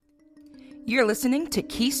You're listening to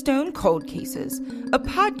Keystone Cold Cases, a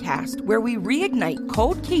podcast where we reignite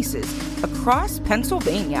cold cases across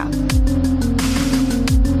Pennsylvania.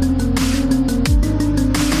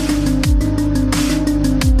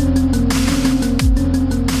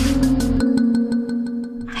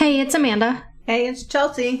 Hey, it's Amanda. Hey, it's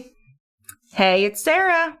Chelsea. Hey, it's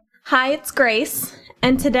Sarah. Hi, it's Grace.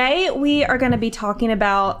 And today we are going to be talking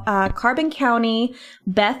about Carbon County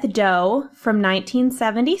Beth Doe from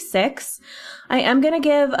 1976. I am going to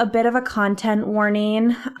give a bit of a content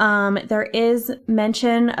warning. There is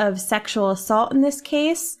mention of sexual assault in this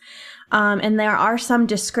case, and there are some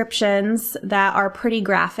descriptions that are pretty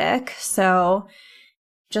graphic. So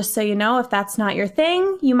just so you know, if that's not your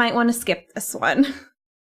thing, you might want to skip this one.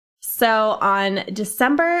 So on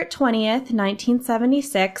December 20th,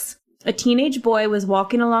 1976, a teenage boy was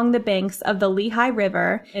walking along the banks of the Lehigh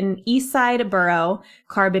River in Eastside Borough,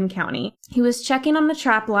 Carbon County. He was checking on the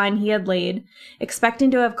trap line he had laid, expecting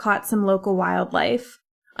to have caught some local wildlife.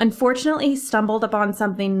 Unfortunately, he stumbled upon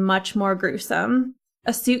something much more gruesome.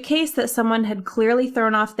 A suitcase that someone had clearly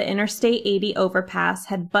thrown off the Interstate 80 overpass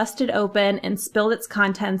had busted open and spilled its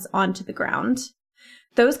contents onto the ground.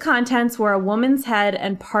 Those contents were a woman's head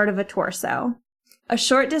and part of a torso. A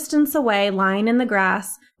short distance away, lying in the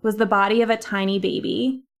grass, was the body of a tiny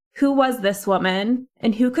baby. Who was this woman,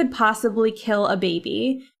 and who could possibly kill a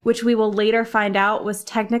baby, which we will later find out was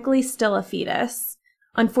technically still a fetus?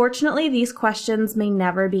 Unfortunately, these questions may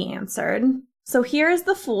never be answered. So here is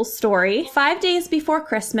the full story. 5 days before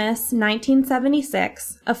Christmas,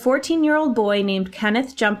 1976, a 14-year-old boy named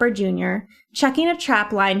Kenneth Jumper Jr., checking a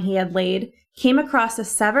trap line he had laid, came across a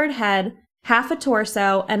severed head, half a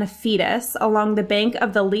torso, and a fetus along the bank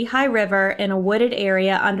of the Lehigh River in a wooded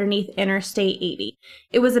area underneath Interstate 80.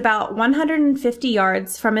 It was about 150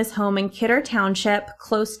 yards from his home in Kidder Township,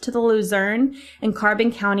 close to the Luzerne and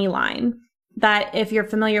Carbon County line. That, if you're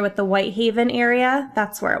familiar with the Whitehaven area,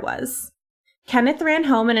 that's where it was. Kenneth ran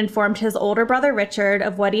home and informed his older brother Richard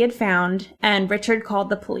of what he had found, and Richard called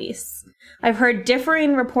the police. I've heard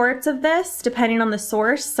differing reports of this, depending on the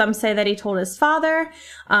source. Some say that he told his father.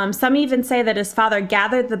 Some even say that his father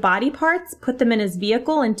gathered the body parts, put them in his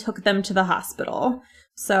vehicle, and took them to the hospital.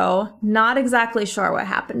 So, not exactly sure what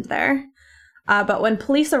happened there. But when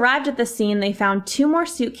police arrived at the scene, they found 2 more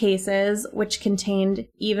suitcases, which contained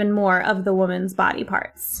even more of the woman's body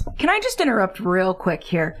parts. Can I just interrupt real quick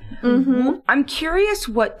here? Mm-hmm. I'm curious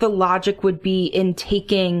what the logic would be in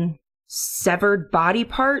taking severed body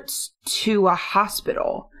parts to a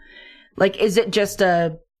hospital. Like, is it just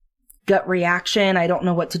a gut reaction? I don't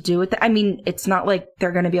know what to do with it. I mean, it's not like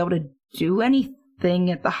they're going to be able to do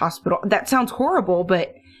anything at the hospital. That sounds horrible,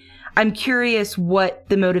 but I'm curious what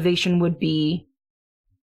the motivation would be.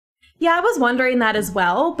 Yeah, I was wondering that as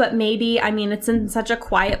well, but maybe, I mean, it's in such a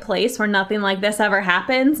quiet place where nothing like this ever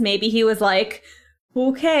happens. Maybe he was like,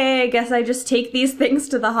 okay, I guess I just take these things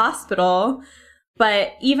to the hospital.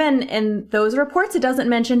 But even in those reports, it doesn't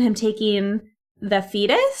mention him taking the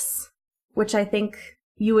fetus, which I think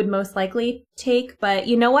you would most likely take. But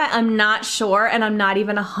you know what? I'm not sure, and I'm not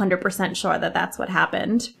even 100% sure that that's what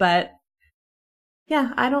happened. But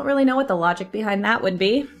yeah, I don't really know what the logic behind that would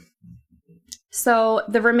be. So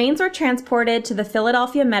the remains were transported to the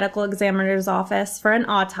Philadelphia Medical Examiner's office for an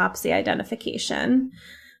autopsy identification.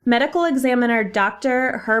 Medical examiner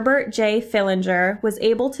Dr. Herbert J. Fillinger was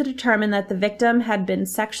able to determine that the victim had been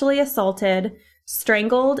sexually assaulted,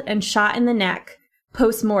 strangled, and shot in the neck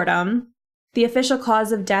post-mortem, the official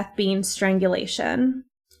cause of death being strangulation.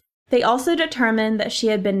 They also determined that she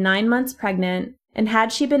had been 9 months pregnant, and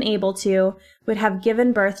had she been able to, would have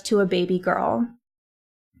given birth to a baby girl.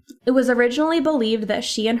 It was originally believed that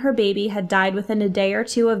she and her baby had died within a day or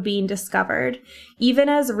two of being discovered, even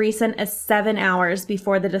as recent as 7 hours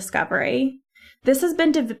before the discovery. This has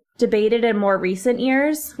been debated in more recent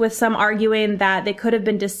years, with some arguing that they could have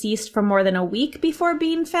been deceased for more than a week before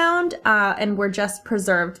being found, and were just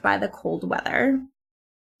preserved by the cold weather.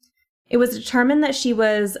 It was determined that she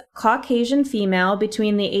was Caucasian female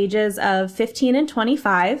between the ages of 15 and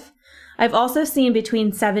 25. I've also seen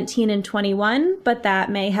between 17 and 21, but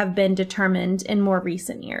that may have been determined in more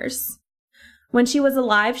recent years. When she was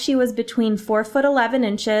alive, she was between 4 foot 11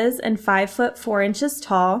 inches and 5 foot 4 inches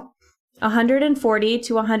tall, 140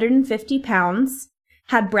 to 150 pounds,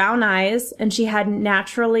 had brown eyes, and she had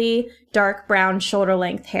naturally dark brown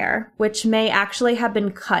shoulder-length hair, which may actually have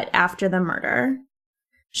been cut after the murder.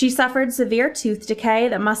 She suffered severe tooth decay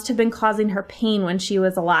that must have been causing her pain when she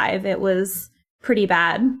was alive. It was pretty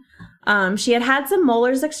bad. She had had some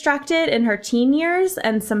molars extracted in her teen years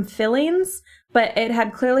and some fillings, but it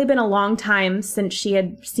had clearly been a long time since she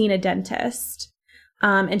had seen a dentist.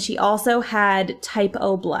 And she also had type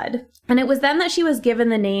O blood. And it was then that she was given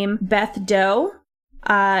the name Beth Doe,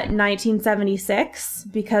 1976,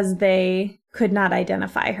 because they could not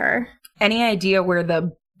identify her. Any idea where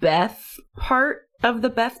the Beth part of the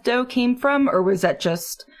Beth Doe came from? Or was that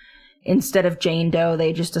just, instead of Jane Doe,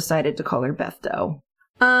 they just decided to call her Beth Doe?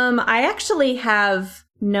 I actually have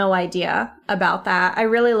no idea about that. I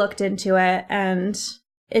really looked into it, and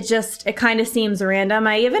it kind of seems random.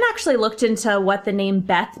 I even actually looked into what the name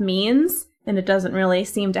Beth means, and it doesn't really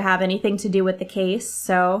seem to have anything to do with the case,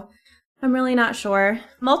 so I'm really not sure.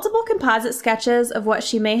 Multiple composite sketches of what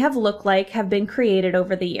she may have looked like have been created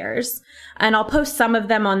over the years, and I'll post some of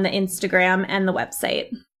them on the Instagram and the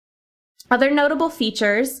website. Other notable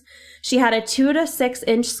features: she had a 2 to 6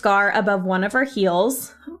 inch scar above one of her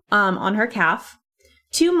heels, on her calf,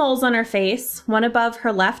 2 moles on her face, one above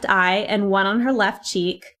her left eye and one on her left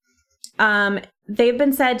cheek. They've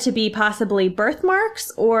been said to be possibly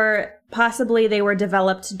birthmarks, or possibly they were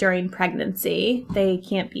developed during pregnancy. They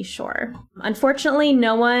can't be sure. Unfortunately,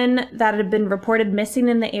 no one that had been reported missing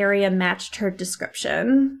in the area matched her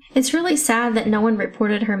description. It's really sad that no one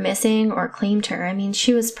reported her missing or claimed her. I mean,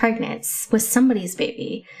 she was pregnant with somebody's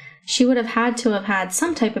baby. She would have had to have had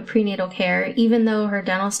some type of prenatal care, even though her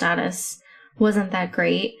dental status wasn't that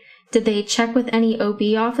great. Did they check with any OB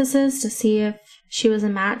offices to see if she was a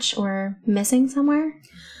match or missing somewhere?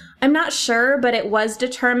 I'm not sure, but it was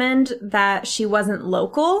determined that she wasn't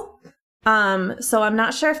local. So I'm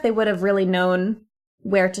not sure if they would have really known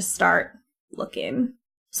where to start looking.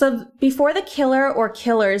 So before the killer or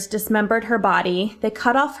killers dismembered her body, they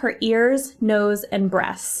cut off her ears, nose, and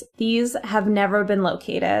breasts. These have never been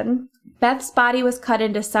located. Beth's body was cut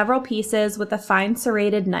into several pieces with a fine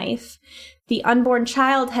serrated knife. The unborn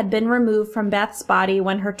child had been removed from Beth's body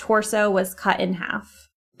when her torso was cut in half.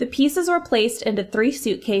 The pieces were placed into 3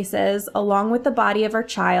 suitcases along with the body of her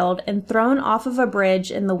child and thrown off of a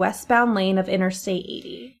bridge in the westbound lane of Interstate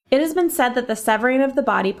 80. It has been said that the severing of the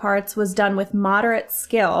body parts was done with moderate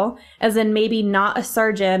skill, as in maybe not a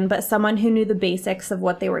surgeon, but someone who knew the basics of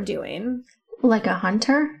what they were doing. Like a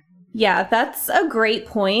hunter? Yeah, that's a great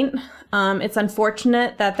point. It's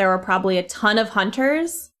unfortunate that there were probably a ton of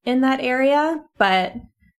hunters in that area, but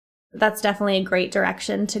that's definitely a great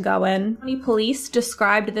direction to go in. Police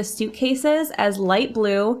described the suitcases as light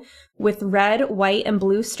blue with red, white, and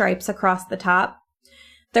blue stripes across the top.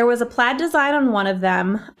 There was a plaid design on one of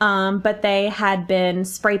them, but they had been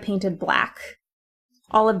spray painted black.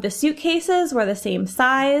 All of the suitcases were the same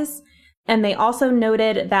size, and they also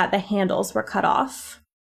noted that the handles were cut off.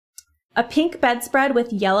 A pink bedspread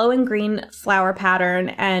with yellow and green flower pattern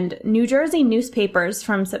and New Jersey newspapers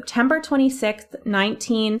from September 26,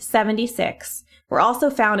 1976 were also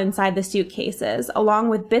found inside the suitcases, along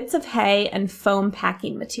with bits of hay and foam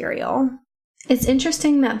packing material. It's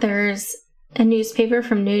interesting that there's a newspaper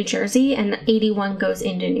from New Jersey and 81 goes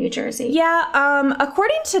into New Jersey. Yeah,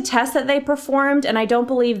 according to tests that they performed, and I don't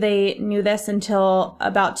believe they knew this until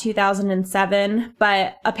about 2007,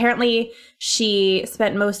 but apparently she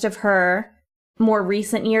spent most of her more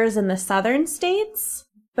recent years in the southern states,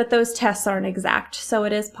 but those tests aren't exact, so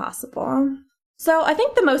it is possible. So I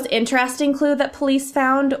think the most interesting clue that police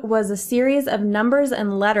found was a series of numbers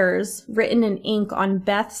and letters written in ink on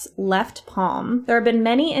Beth's left palm. There have been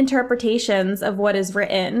many interpretations of what is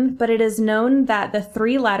written, but it is known that the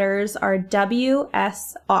 3 letters are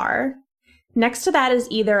WSR. Next to that is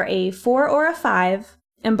either a 4 or a 5,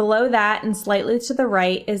 and below that and slightly to the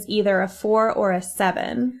right is either a 4 or a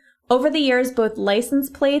 7. Over the years, both license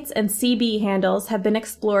plates and CB handles have been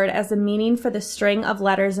explored as a meaning for the string of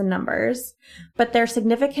letters and numbers, but their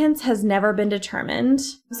significance has never been determined.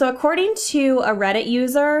 So according to a Reddit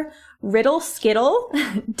user, Riddle Skittle,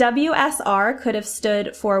 WSR could have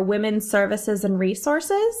stood for Women's Services and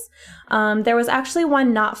Resources. There was actually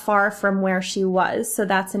one not far from where she was, so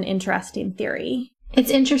that's an interesting theory. It's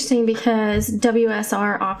interesting because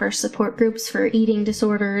WSR offers support groups for eating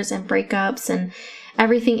disorders and breakups and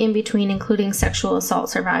everything in between, including sexual assault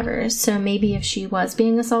survivors. So maybe if she was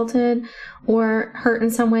being assaulted or hurt in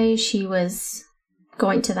some way, she was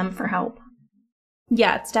going to them for help.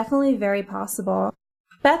 Yeah, it's definitely very possible.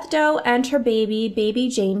 Beth Doe and her baby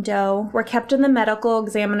Jane Doe, were kept in the medical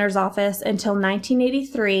examiner's office until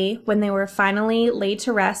 1983, when they were finally laid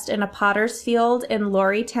to rest in a potter's field in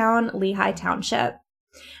Lorrytown, Lehigh Township.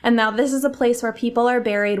 And now this is a place where people are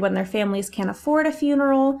buried when their families can't afford a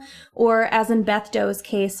funeral, or as in Beth Doe's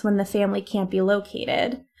case, when the family can't be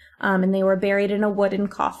located. And they were buried in a wooden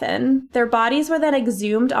coffin. Their bodies were then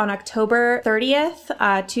exhumed on October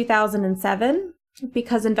 30th, 2007,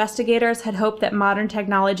 because investigators had hoped that modern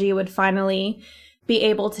technology would finally be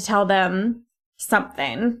able to tell them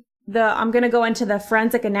something. I'm going to go into the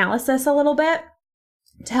forensic analysis a little bit.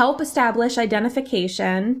 To help establish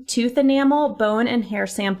identification, tooth enamel, bone, and hair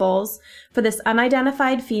samples for this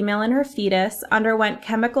unidentified female and her fetus underwent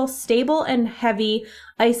chemical stable and heavy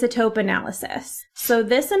isotope analysis. So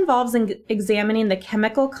this involves examining the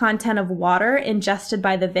chemical content of water ingested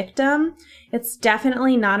by the victim. It's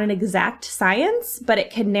definitely not an exact science, but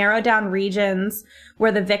it can narrow down regions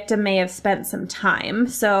where the victim may have spent some time.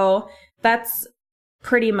 So that's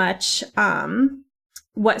pretty much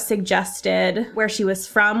what suggested where she was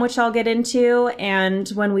from, which I'll get into. And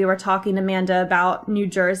when we were talking to Amanda about New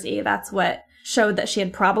Jersey, that's what showed that she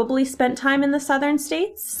had probably spent time in the southern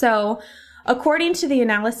states. So according to the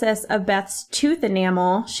analysis of Beth's tooth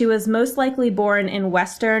enamel, she was most likely born in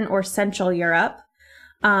Western or Central Europe.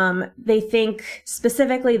 They think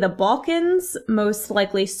specifically the Balkans, most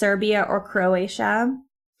likely Serbia or Croatia,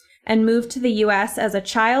 and moved to the U.S. as a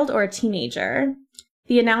child or a teenager.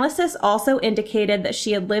 The analysis also indicated that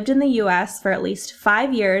she had lived in the U.S. for at least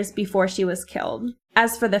 5 years before she was killed.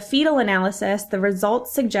 As for the fetal analysis, the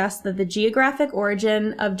results suggest that the geographic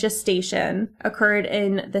origin of gestation occurred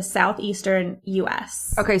in the southeastern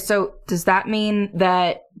U.S. Okay, so does that mean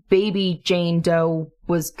that baby Jane Doe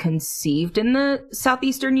was conceived in the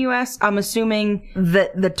southeastern U.S.? I'm assuming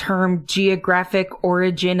that the term geographic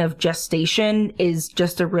origin of gestation is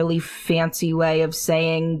just a really fancy way of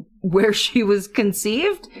saying where she was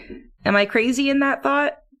conceived. Am I crazy in that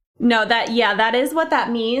thought? No, that is what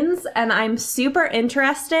that means. And I'm super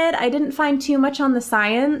interested. I didn't find too much on the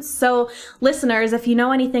science. So listeners, if you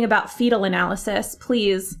know anything about fetal analysis,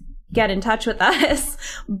 please get in touch with us.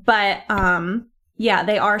 But,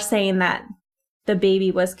 they are saying that the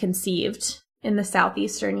baby was conceived in the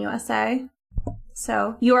southeastern USA.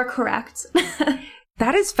 So you are correct.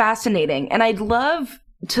 That is fascinating. And I'd love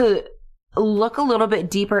to look a little bit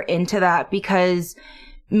deeper into that, because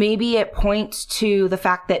maybe it points to the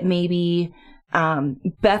fact that maybe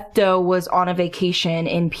Beth Doe was on a vacation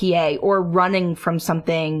in PA or running from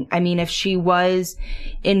something. I mean, if she was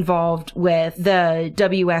involved with the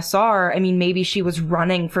WSR, I mean, maybe she was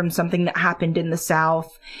running from something that happened in the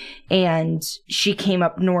South and she came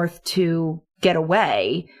up north to get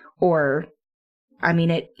away. Or, I mean,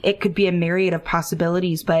 it could be a myriad of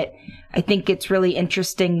possibilities, but I think it's really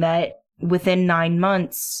interesting that within 9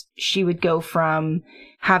 months, she would go from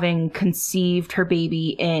having conceived her baby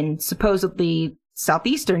in supposedly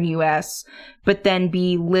southeastern U.S., but then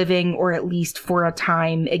be living, or at least for a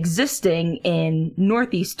time existing, in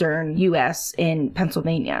northeastern U.S. in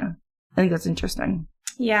Pennsylvania. I think that's interesting.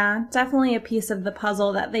 Yeah, definitely a piece of the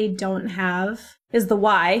puzzle that they don't have is the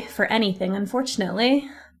why for anything, unfortunately.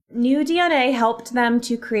 New DNA helped them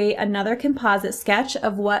to create another composite sketch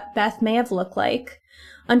of what Beth may have looked like.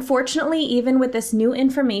 Unfortunately, even with this new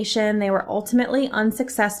information, they were ultimately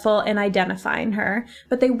unsuccessful in identifying her,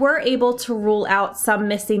 but they were able to rule out some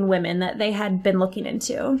missing women that they had been looking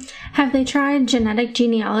into. Have they tried genetic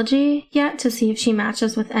genealogy yet to see if she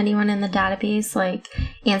matches with anyone in the database, like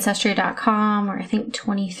Ancestry.com, or I think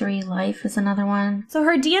 23Life is another one? So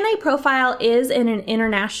her DNA profile is in an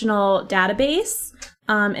international database.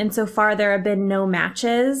 And so far there have been no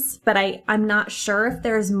matches, but I'm not sure if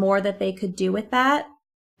there's more that they could do with that.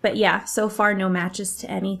 But yeah, so far no matches to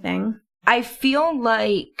anything. I feel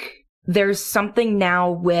like there's something now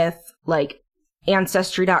with like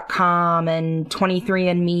Ancestry.com and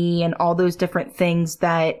 23andMe and all those different things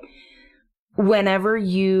that whenever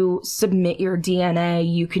you submit your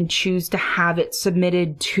DNA, you can choose to have it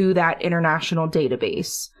submitted to that international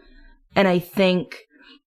database. And I think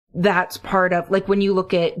that's part of, like, when you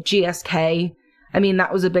look at GSK, I mean,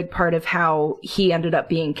 that was a big part of how he ended up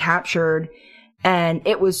being captured. And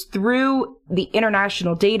it was through the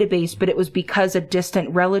international database, but it was because a distant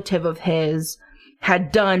relative of his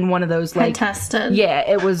had done one of those, like, tested. Yeah,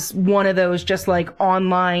 it was one of those just like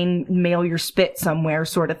online mail your spit somewhere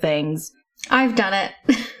sort of things. I've done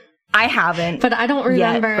it. I haven't. But I don't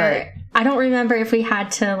remember. Yet, I don't remember if we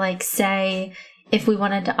had to, like, say if we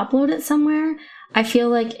wanted to upload it somewhere. I feel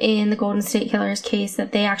like in the Golden State Killers case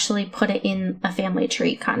that they actually put it in a family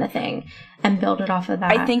tree kind of thing and build it off of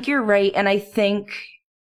that. I think you're right. And I think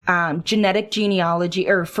genetic genealogy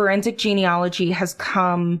or forensic genealogy has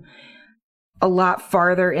come a lot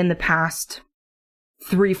farther in the past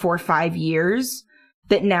 3, 4, 5 years,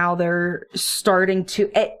 that now they're starting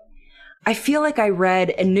to... I feel like I read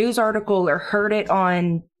a news article or heard it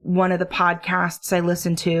on one of the podcasts I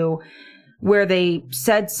listened to where they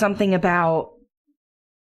said something about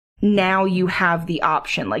now you have the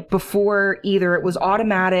option. Like before, either it was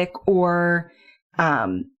automatic or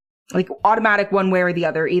like automatic one way or the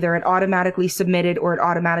other. Either it automatically submitted or it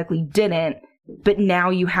automatically didn't. but now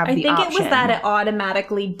you have the option. I think it was that it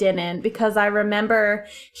automatically didn't, because I remember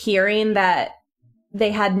hearing that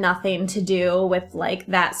they had nothing to do with like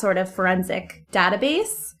that sort of forensic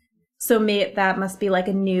database. So that must be like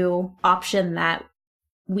a new option that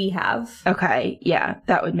we have. Okay, yeah,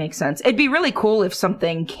 that would make sense. It'd be really cool if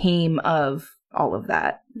something came of all of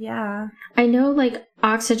that. Yeah. I know, like,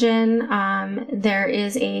 Oxygen, there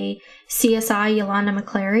is a CSI, Yolanda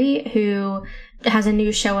McClary, who has a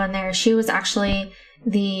new show on there. She was actually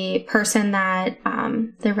the person that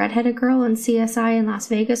the redheaded girl in CSI in Las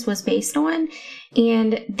Vegas was based on.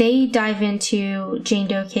 And they dive into Jane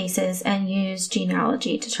Doe cases and use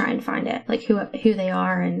genealogy to try and find it, like who they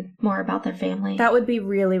are and more about their family. That would be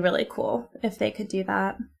really, really cool if they could do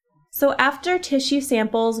that. So after tissue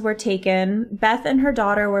samples were taken, Beth and her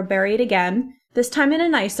daughter were buried again, this time in a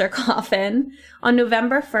nicer coffin. On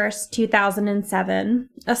November 1st, 2007,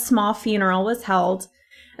 a small funeral was held,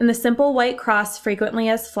 and the simple white cross frequently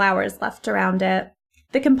has flowers left around it.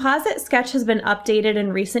 The composite sketch has been updated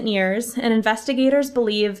in recent years, and investigators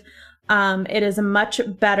believe it is a much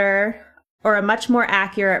better or a much more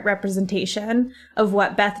accurate representation of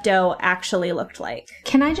what Beth Doe actually looked like.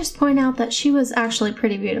 Can I just point out that she was actually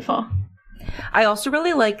pretty beautiful? I also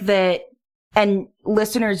really like that, and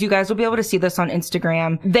listeners, you guys will be able to see this on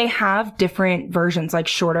Instagram. They have different versions, like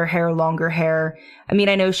shorter hair, longer hair. I mean,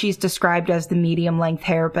 I know she's described as the medium length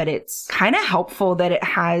hair, but it's kind of helpful that it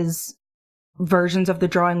has versions of the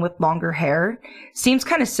drawing with longer hair. Seems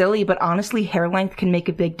kind of silly, but honestly, hair length can make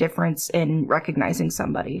a big difference in recognizing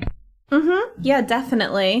somebody. Yeah,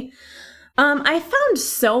 definitely. I found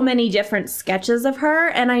so many different sketches of her,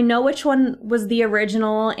 and I know which one was the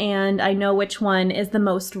original, and I know which one is the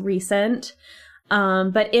most recent.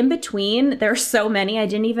 But in between, there are so many. I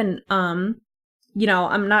didn't even, I'm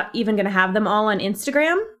not even going to have them all on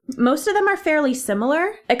Instagram. Most of them are fairly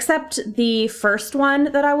similar, except the first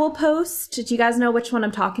one that I will post. Do you guys know which one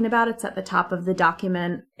I'm talking about? It's at the top of the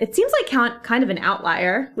document. It seems like kind of an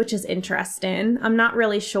outlier, which is interesting. I'm not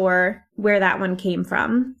really sure where that one came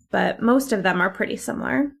from, but most of them are pretty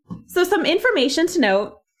similar. So some information to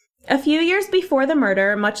note. A few years before the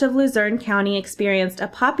murder, much of Luzerne County experienced a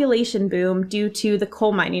population boom due to the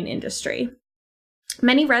coal mining industry.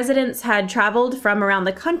 Many residents had traveled from around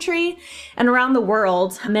the country and around the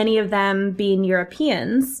world, many of them being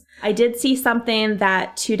Europeans. I did see something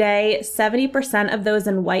that today 70% of those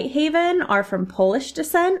in Whitehaven are from Polish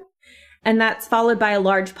descent, and that's followed by a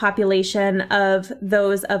large population of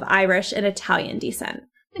those of Irish and Italian descent.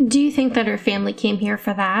 Do you think that her family came here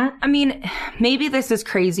for that? I mean, maybe this is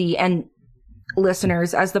crazy, and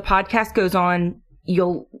listeners, as the podcast goes on,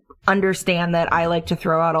 you'll understand that I like to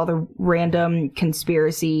throw out all the random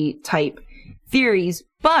conspiracy type theories,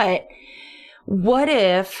 but what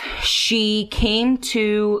if she came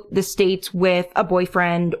to the States with a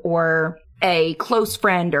boyfriend or a close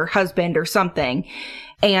friend or husband or something,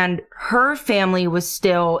 and her family was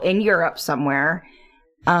still in Europe somewhere,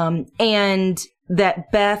 and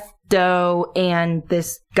that Beth Doe and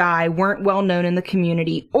this guy weren't well known in the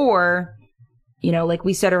community, or like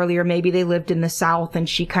we said earlier, maybe they lived in the South and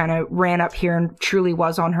she kind of ran up here and truly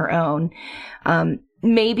was on her own.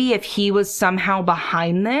 Maybe if he was somehow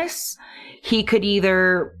behind this, he could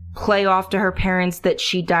either play off to her parents that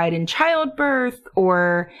she died in childbirth,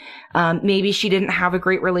 or maybe she didn't have a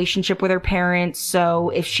great relationship with her parents. So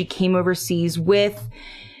if she came overseas with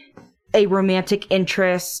a romantic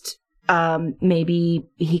interest, maybe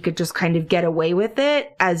he could just kind of get away with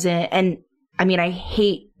it and I mean, I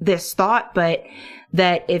hate this thought, but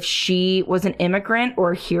that if she was an immigrant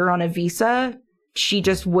or here on a visa, she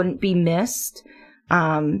just wouldn't be missed.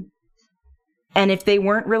 And if they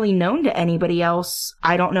weren't really known to anybody else,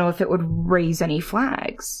 I don't know if it would raise any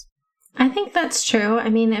flags. I think that's true.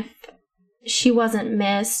 I mean, if she wasn't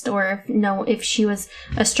missed or if she was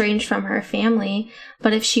estranged from her family,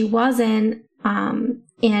 but if she wasn't,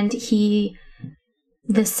 and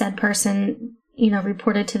this said person,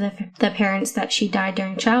 reported to the parents that she died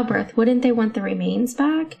during childbirth, wouldn't they want the remains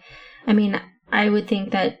back? I mean, I would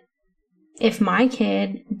think that if my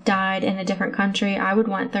kid died in a different country, I would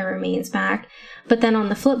want the remains back. But then on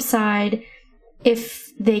the flip side, if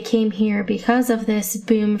they came here because of this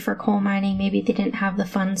boom for coal mining, maybe they didn't have the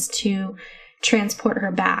funds to transport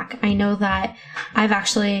her back. I know that I've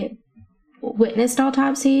actually witnessed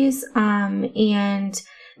autopsies, and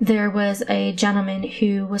there was a gentleman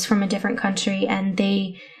who was from a different country and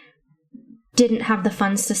they didn't have the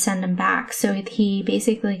funds to send him back. So he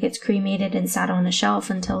basically gets cremated and sat on a shelf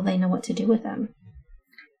until they know what to do with him.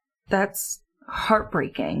 That's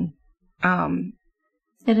heartbreaking. It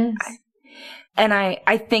is.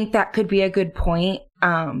 I think that could be a good point.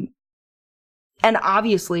 and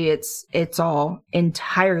obviously it's all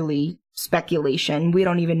entirely speculation. We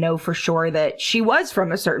don't even know for sure that she was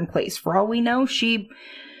from a certain place. For all we know, she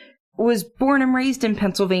was born and raised in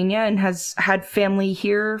Pennsylvania and has had family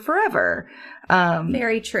here forever.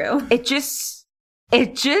 Very true. It just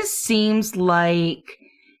seems like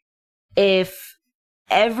if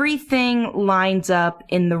everything lines up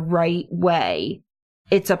in the right way,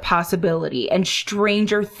 it's a possibility. And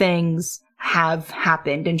stranger things have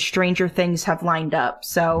happened and stranger things have lined up.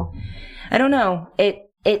 So I don't know.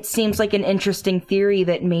 It seems like an interesting theory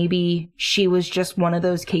that maybe she was just one of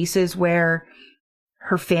those cases where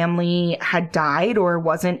her family had died or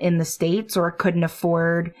wasn't in the States or couldn't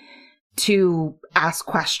afford to ask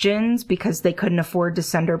questions because they couldn't afford to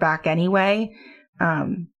send her back anyway.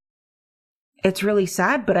 It's really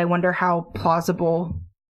sad, but I wonder how plausible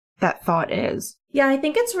that thought is. Yeah, I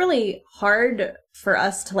think it's really hard for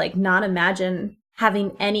us to like not imagine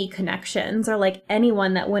having any connections or like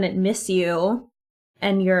anyone that wouldn't miss you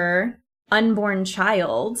and your unborn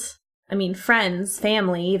child. I mean, friends,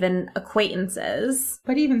 family, even acquaintances.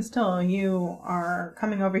 But even still, you are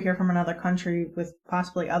coming over here from another country with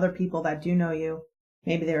possibly other people that do know you.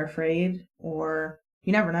 Maybe they're afraid, or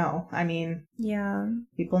you never know. I mean, yeah,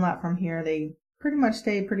 people not from here, they pretty much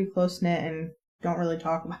stay pretty close-knit and don't really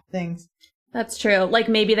talk about things. That's true. Like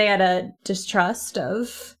maybe they had a distrust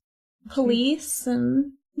of police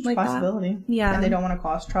and like possibility. That. Yeah. And they don't want to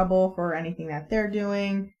cause trouble for anything that they're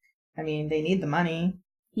doing. I mean, they need the money.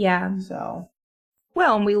 Yeah. So.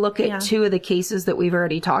 Well, and we look at two of the cases that we've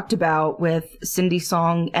already talked about with Cindy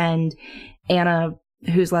Song and Anna,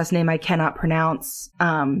 whose last name I cannot pronounce,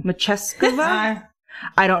 Macheskova?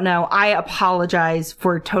 I don't know. I apologize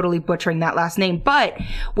for totally butchering that last name. But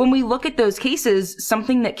when we look at those cases,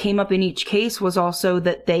 something that came up in each case was also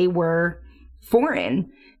that they were foreign.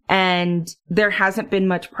 And there hasn't been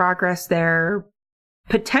much progress there,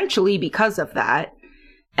 potentially because of that.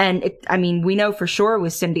 And I mean, we know for sure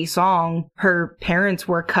with Cindy Song, her parents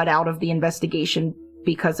were cut out of the investigation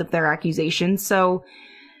because of their accusations. So,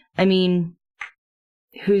 I mean,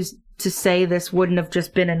 who's to say this wouldn't have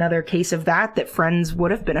just been another case of that friends would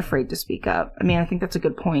have been afraid to speak up? I mean, I think that's a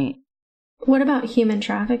good point. What about human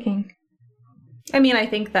trafficking? I mean, I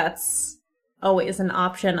think that's always an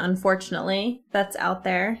option, unfortunately, that's out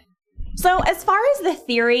there. So as far as the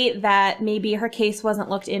theory that maybe her case wasn't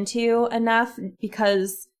looked into enough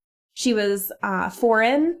because she was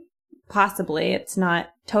foreign, possibly, it's not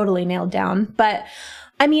totally nailed down. But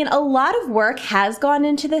I mean, a lot of work has gone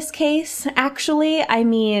into this case, actually. I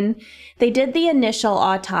mean, they did the initial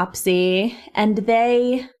autopsy and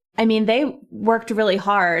they worked really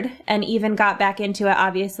hard and even got back into it.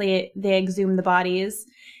 Obviously, they exhumed the bodies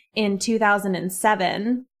in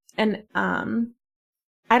 2007. And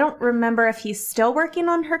I don't remember if he's still working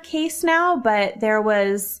on her case now, but there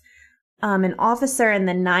was an officer in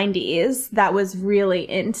the 90s that was really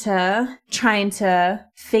into trying to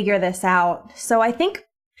figure this out. So I think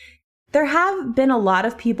there have been a lot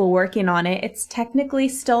of people working on it. It's technically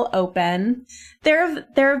still open. There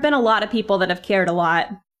have been a lot of people that have cared a lot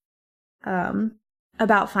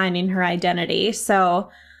about finding her identity. So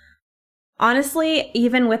honestly,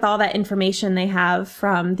 even with all that information they have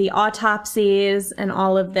from the autopsies and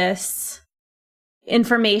all of this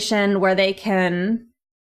information where they can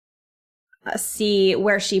see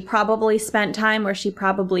where she probably spent time, where she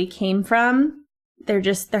probably came from, there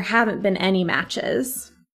haven't been any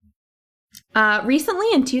matches. Recently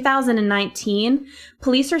in 2019,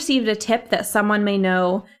 police received a tip that someone may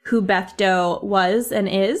know who Beth Doe was and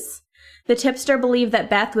is. The tipster believed that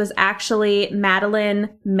Beth was actually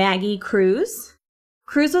Madeline Maggie Cruz.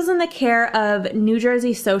 Cruz was in the care of New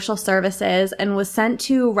Jersey Social Services and was sent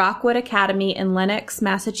to Rockwood Academy in Lenox,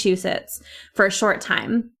 Massachusetts for a short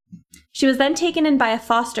time. She was then taken in by a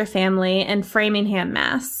foster family in Framingham,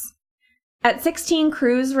 Mass. At 16,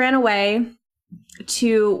 Cruz ran away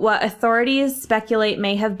to what authorities speculate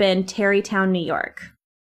may have been Tarrytown, New York.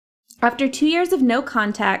 After 2 years of no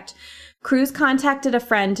contact, Cruz contacted a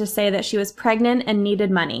friend to say that she was pregnant and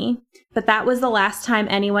needed money, but that was the last time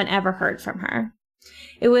anyone ever heard from her.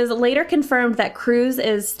 It was later confirmed that Cruz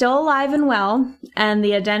is still alive and well, and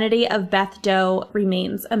the identity of Beth Doe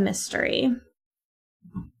remains a mystery.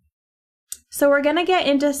 So we're going to get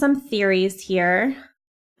into some theories here.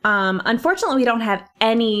 Unfortunately, we don't have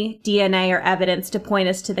any DNA or evidence to point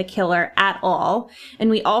us to the killer at all,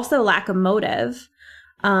 and we also lack a motive.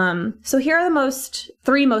 So here are the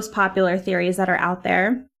three most popular theories that are out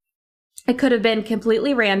there. It could have been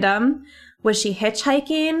completely random. Was she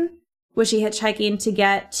hitchhiking? Was she hitchhiking to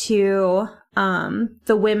get to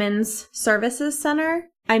the Women's Services Center?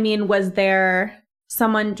 I mean, was there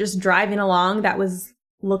someone just driving along that was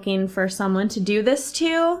looking for someone to do this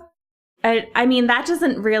to. I mean, that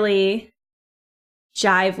doesn't really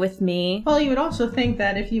jive with me. Well, you would also think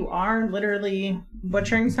that if you are literally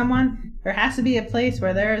butchering someone, there has to be a place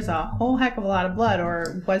where there's a whole heck of a lot of blood.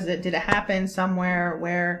 Or did it happen somewhere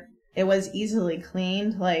where it was easily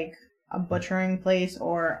cleaned, like a butchering place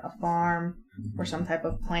or a farm or some type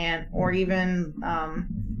of plant, or even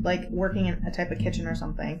like working in a type of kitchen or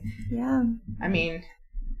something? Yeah. I mean,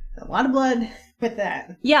 a lot of blood with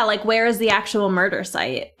that. Yeah, like where is the actual murder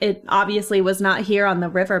site? It obviously was not here on the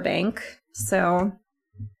riverbank. So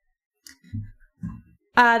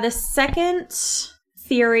the second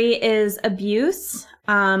theory is abuse,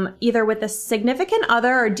 either with a significant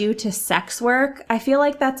other or due to sex work. I feel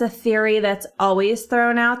like that's a theory that's always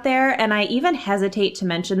thrown out there, and I even hesitate to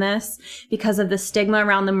mention this because of the stigma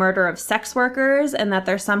around the murder of sex workers and that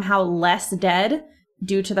they're somehow less dead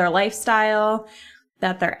due to their lifestyle,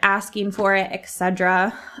 that they're asking for it,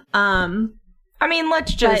 etc. I mean,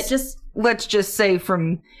 let's just say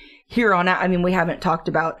from here on out, I mean, we haven't talked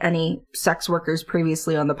about any sex workers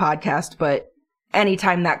previously on the podcast, but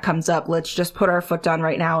anytime that comes up, let's just put our foot down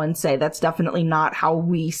right now and say that's definitely not how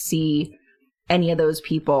we see any of those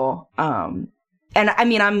people. And I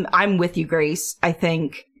mean, I'm with you, Grace. I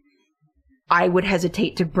think I would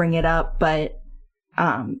hesitate to bring it up, but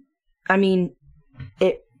I mean,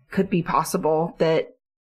 it could be possible that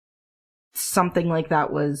something like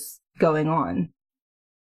that was going on.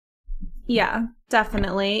 Yeah,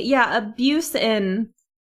 definitely. Yeah, abuse in,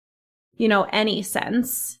 any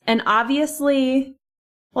sense. And obviously,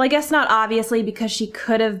 well, I guess not obviously, because she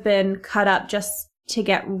could have been cut up just to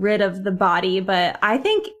get rid of the body, but I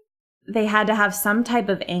think they had to have some type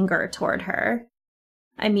of anger toward her.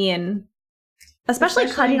 I mean, especially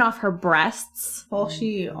cutting off her breasts. Well,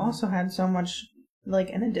 she also had so much,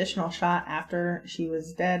 like, an additional shot after she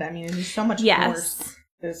was dead. I mean, it was so much force.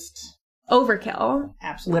 Just overkill.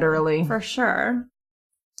 Absolutely. Literally. For sure.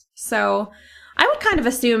 So I would kind of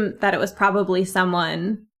assume that it was probably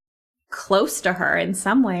someone close to her in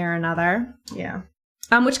some way or another. Yeah.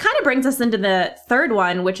 Which kind of brings us into the third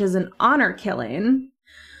one, which is an honor killing.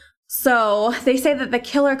 So they say that the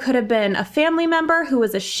killer could have been a family member who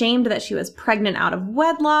was ashamed that she was pregnant out of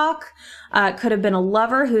wedlock. Could have been a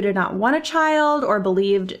lover who did not want a child or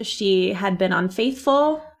believed she had been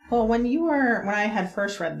unfaithful. Well, when I had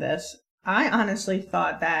first read this, I honestly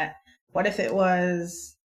thought that what if it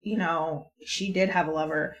was, she did have a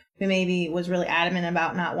lover who maybe was really adamant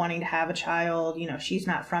about not wanting to have a child. She's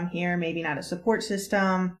not from here, maybe not a support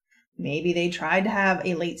system. Maybe they tried to have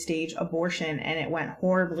a late stage abortion and it went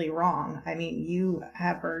horribly wrong. I mean, you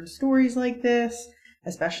have heard stories like this,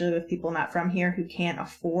 especially with people not from here who can't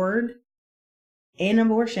afford an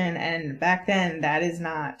abortion. And back then, that is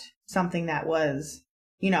not something that was,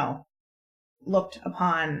 looked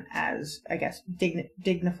upon as, I guess,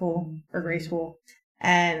 dignified or graceful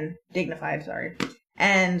and dignified, sorry.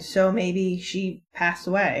 And so maybe she passed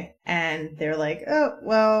away and they're like, oh,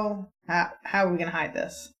 well, how are we going to hide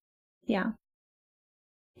this? Yeah.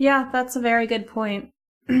 Yeah, that's a very good point.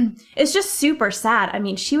 It's just super sad. I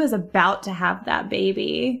mean, she was about to have that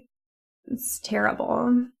baby. It's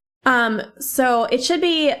terrible. So it should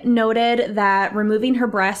be noted that removing her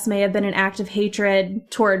breasts may have been an act of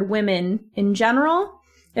hatred toward women in general.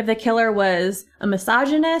 If the killer was a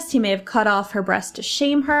misogynist, he may have cut off her breast to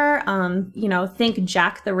shame her. Think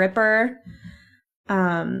Jack the Ripper.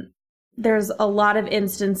 There's a lot of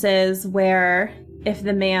instances where if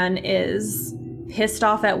the man is pissed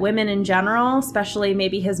off at women in general, especially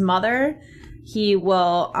maybe his mother, he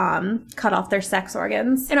will cut off their sex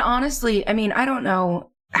organs. And honestly, I mean, I don't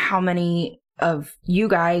know how many of you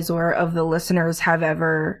guys or of the listeners have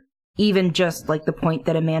ever, even just like the point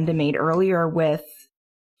that Amanda made earlier with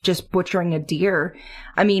just butchering a deer.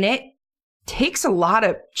 I mean, it takes a lot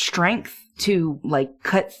of strength to like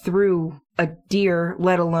cut through a deer,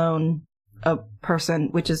 let alone a person,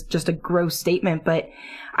 which is just a gross statement. But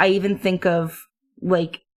I even think of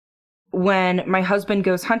like when my husband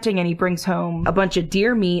goes hunting and he brings home a bunch of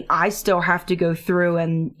deer meat, I still have to go through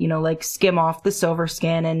and, like skim off the silver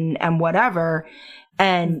skin and whatever.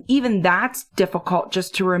 And even that's difficult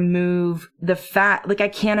just to remove the fat. Like I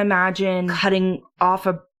can't imagine cutting off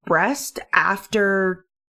a breast after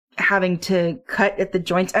having to cut at the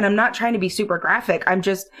joints. And I'm not trying to be super graphic. I'm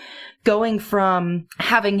just going from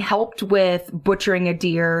having helped with butchering a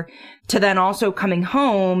deer to then also coming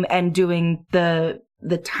home and doing the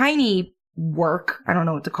tiny work. I don't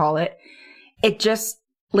know what to call it. It just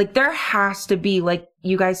like there has to be, like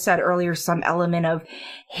you guys said earlier, some element of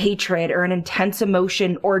hatred or an intense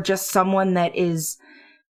emotion or just someone that is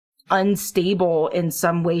unstable in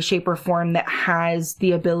some way, shape, or form that has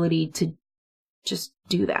the ability to just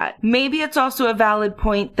do that. Maybe it's also a valid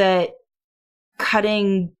point that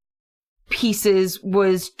cutting pieces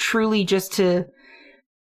was truly just to,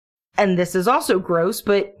 and this is also gross,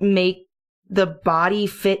 but make the body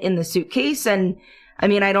fit in the suitcase. And I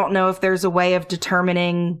mean, I don't know if there's a way of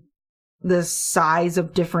determining the size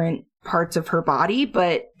of different parts of her body,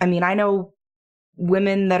 but I mean, I know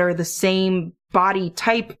women that are the same body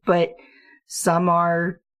type, but some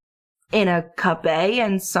are in a cup A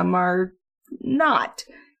and some are not.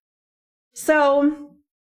 So,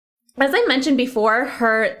 as I mentioned before,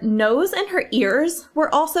 her nose and her ears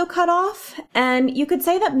were also cut off. And you could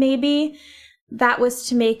say that maybe that was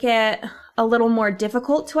to make it a little more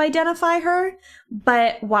difficult to identify her.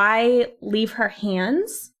 But why leave her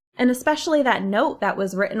hands? And especially that note that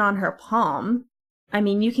was written on her palm. I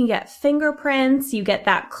mean, you can get fingerprints, you get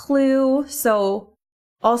that clue. So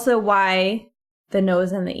also why the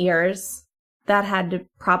nose and the ears? That had to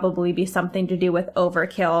probably be something to do with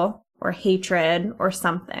overkill or hatred or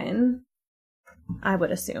something, I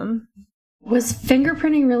would assume. Was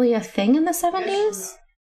fingerprinting really a thing in the 70s?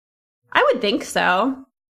 I would think so.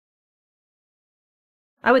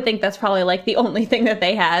 I would think that's probably like the only thing that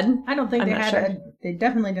they had. I don't think I'm they not had sure. they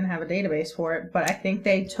definitely didn't have a database for it, but I think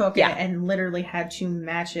they took it and literally had to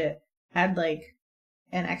match it, had like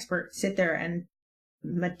an expert sit there and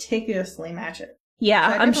meticulously match it.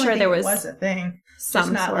 Yeah, So I'm sure there it was a thing. some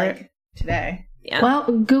just not sort. like today. Yeah. Well,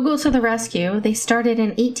 Google to the rescue. They started in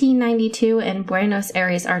 1892 in Buenos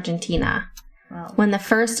Aires, Argentina, Wow. when the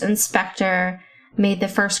first inspector made the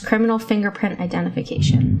first criminal fingerprint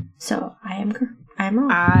identification. So I am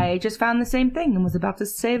wrong. I just found the same thing and was about to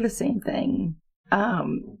say the same thing.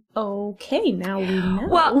 Okay, now we know.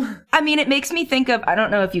 Well, I mean, it makes me think of, I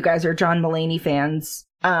don't know if you guys are John Mulaney fans,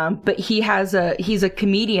 but he's a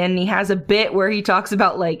comedian. He has a bit where he talks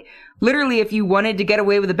about, like, literally if you wanted to get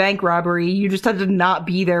away with a bank robbery, you just had to not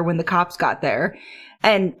be there when the cops got there.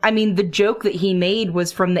 And I mean, the joke that he made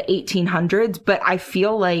was from the 1800s, but I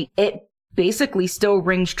feel like it basically still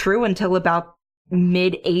rings true until about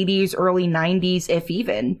mid 80s, early 90s, if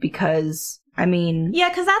even, because I mean, yeah,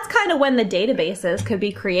 because that's kind of when the databases could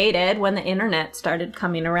be created, when the internet started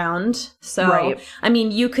coming around. So, Right. I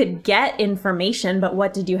mean, you could get information, but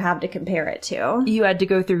what did you have to compare it to? you had to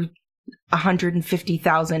go through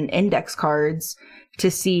 150,000 index cards to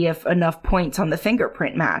see if enough points on the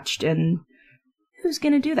fingerprint matched. And who's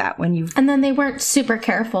going to do that when you've... And then they weren't super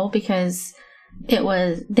careful because they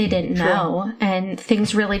didn't True. know. And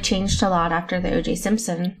things really changed a lot after the O.J.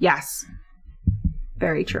 Simpson. Yes.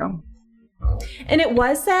 Very true. And it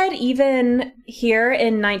was said even here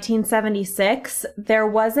in 1976, there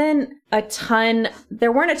weren't a ton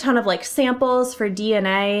of like samples for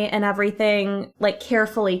DNA and everything like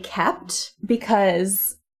carefully kept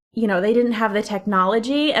because, you know, they didn't have the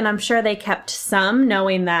technology, and I'm sure they kept some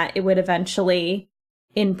knowing that it would eventually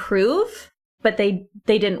improve, but they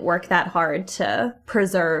didn't work that hard to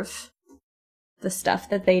preserve the stuff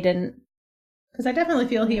that they didn't. Because I definitely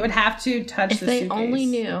feel he would have to touch If the they suitcase. only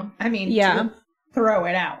knew. I mean, Yeah. to throw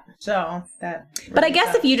it out. So that. But I really guess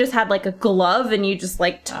if sucks. you just had like a glove and you just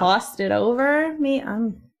like tossed it over me, I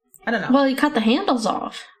don't know. Well, you cut the handles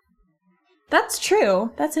off. That's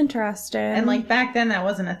true. That's interesting. And like back then, that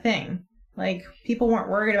wasn't a thing. Like people weren't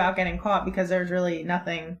worried about getting caught because there's really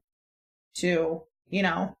nothing to, you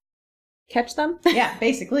know. catch them? Yeah,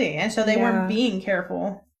 basically. And so they Yeah. weren't being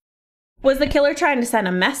careful. Was the killer trying to send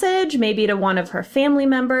a message, maybe to one of her family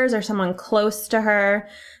members or someone close to her?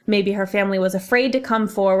 Maybe her family was afraid to come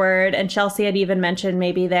forward, and Chelsea had even mentioned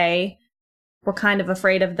maybe they were kind of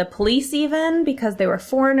afraid of the police even because they were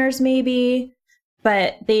foreigners maybe,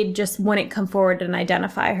 but they just wouldn't come forward and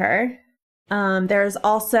identify her. There's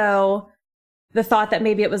also the thought that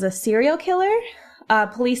maybe it was a serial killer.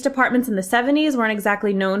 Police departments in the 70s weren't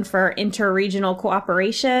exactly known for interregional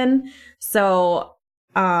cooperation, so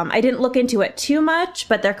I didn't look into it too much,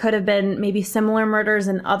 but there could have been maybe similar murders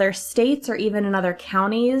in other states or even in other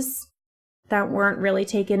counties that weren't really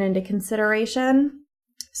taken into consideration.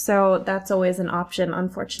 So that's always an option,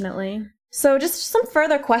 unfortunately. So just some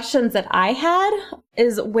further questions that I had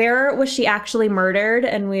is, where was she actually murdered?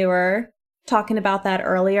 And we were talking about that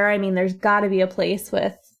earlier. I mean, there's got to be a place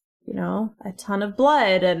with, you know, a ton of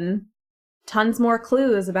blood and tons more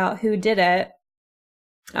clues about who did it.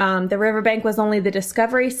 The riverbank was only the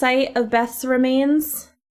discovery site of Beth's remains.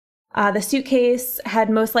 The suitcase had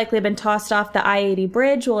most likely been tossed off the I-80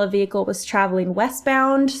 bridge while a vehicle was traveling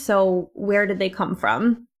westbound. So where did they come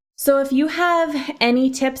from? So if you have any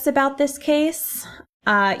tips about this case,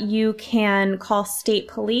 You can call state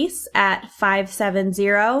police at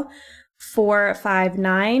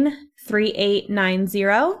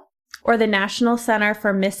 570-459-3890 or the National Center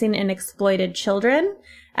for Missing and Exploited Children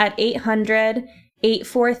at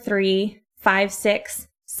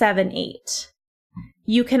 800-843-5678.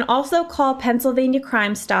 You can also call Pennsylvania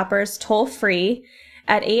Crime Stoppers toll-free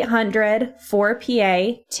at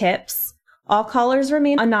 800-4PA-TIPS. All callers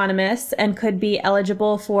remain anonymous and could be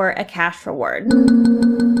eligible for a cash reward.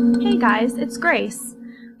 Hey guys, it's Grace.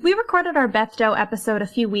 We recorded our Beth Doe episode a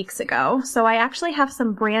few weeks ago, so I actually have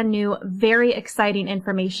some brand new, very exciting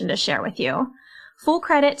information to share with you. Full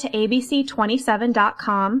credit to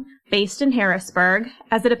ABC27.com, based in Harrisburg,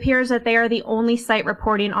 as it appears that they are the only site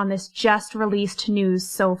reporting on this just released news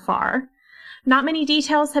so far. Not many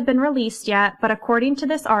details have been released yet, but according to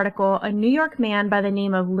this article, a New York man by the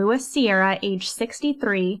name of Louis Sierra, age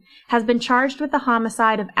 63, has been charged with the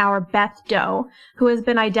homicide of our Beth Doe, who has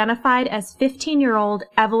been identified as 15-year-old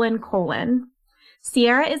Evelyn Colin.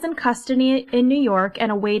 Sierra is in custody in New York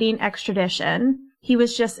and awaiting extradition. He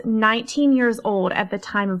was just 19 years old at the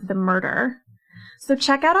time of the murder. So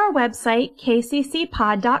check out our website,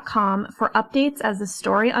 kccpod.com, for updates as the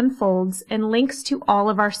story unfolds and links to all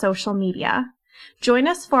of our social media. Join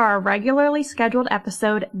us for our regularly scheduled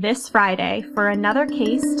episode this Friday for another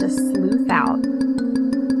case to sleuth out.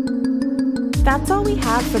 That's all we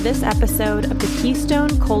have for this episode of the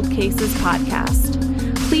Keystone Cold Cases podcast.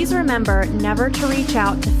 Please remember never to reach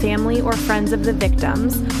out to family or friends of the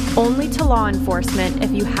victims, only to law enforcement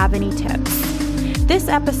if you have any tips. This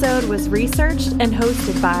episode was researched and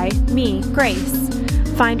hosted by me, Grace.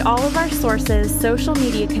 Find all of our sources, social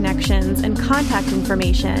media connections, and contact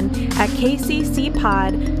information at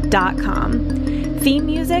kccpod.com. Theme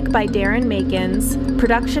music by Darren Makins.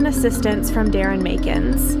 Production assistance from Darren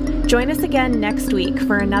Makins. Join us again next week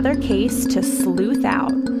for another case to sleuth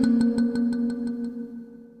out.